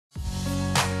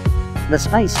The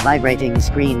Spice vibrating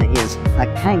screen is a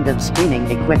kind of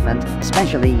screening equipment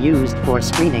specially used for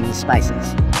screening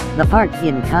spices. The part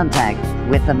in contact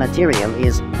with the material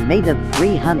is made of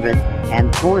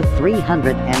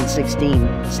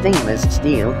 316 stainless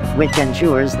steel, which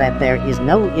ensures that there is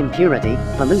no impurity,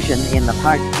 pollution in the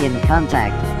part in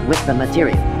contact with the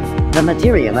material. The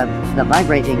material of the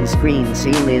vibrating screen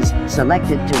seal is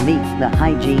selected to meet the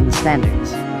hygiene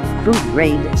standards.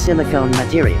 Food-grade silicone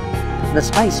material. The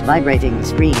Spice vibrating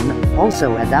screen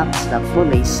also adopts a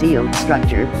fully sealed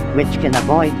structure, which can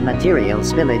avoid material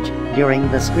spillage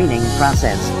during the screening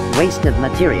process, waste of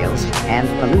materials, and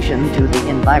pollution to the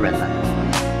environment.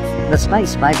 The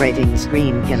Spice vibrating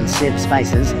screen can sieve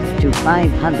spices to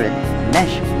 500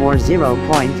 mesh or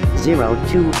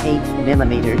 0.028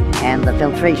 mm, and the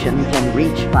filtration can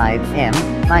reach 5 m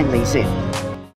finely sieved.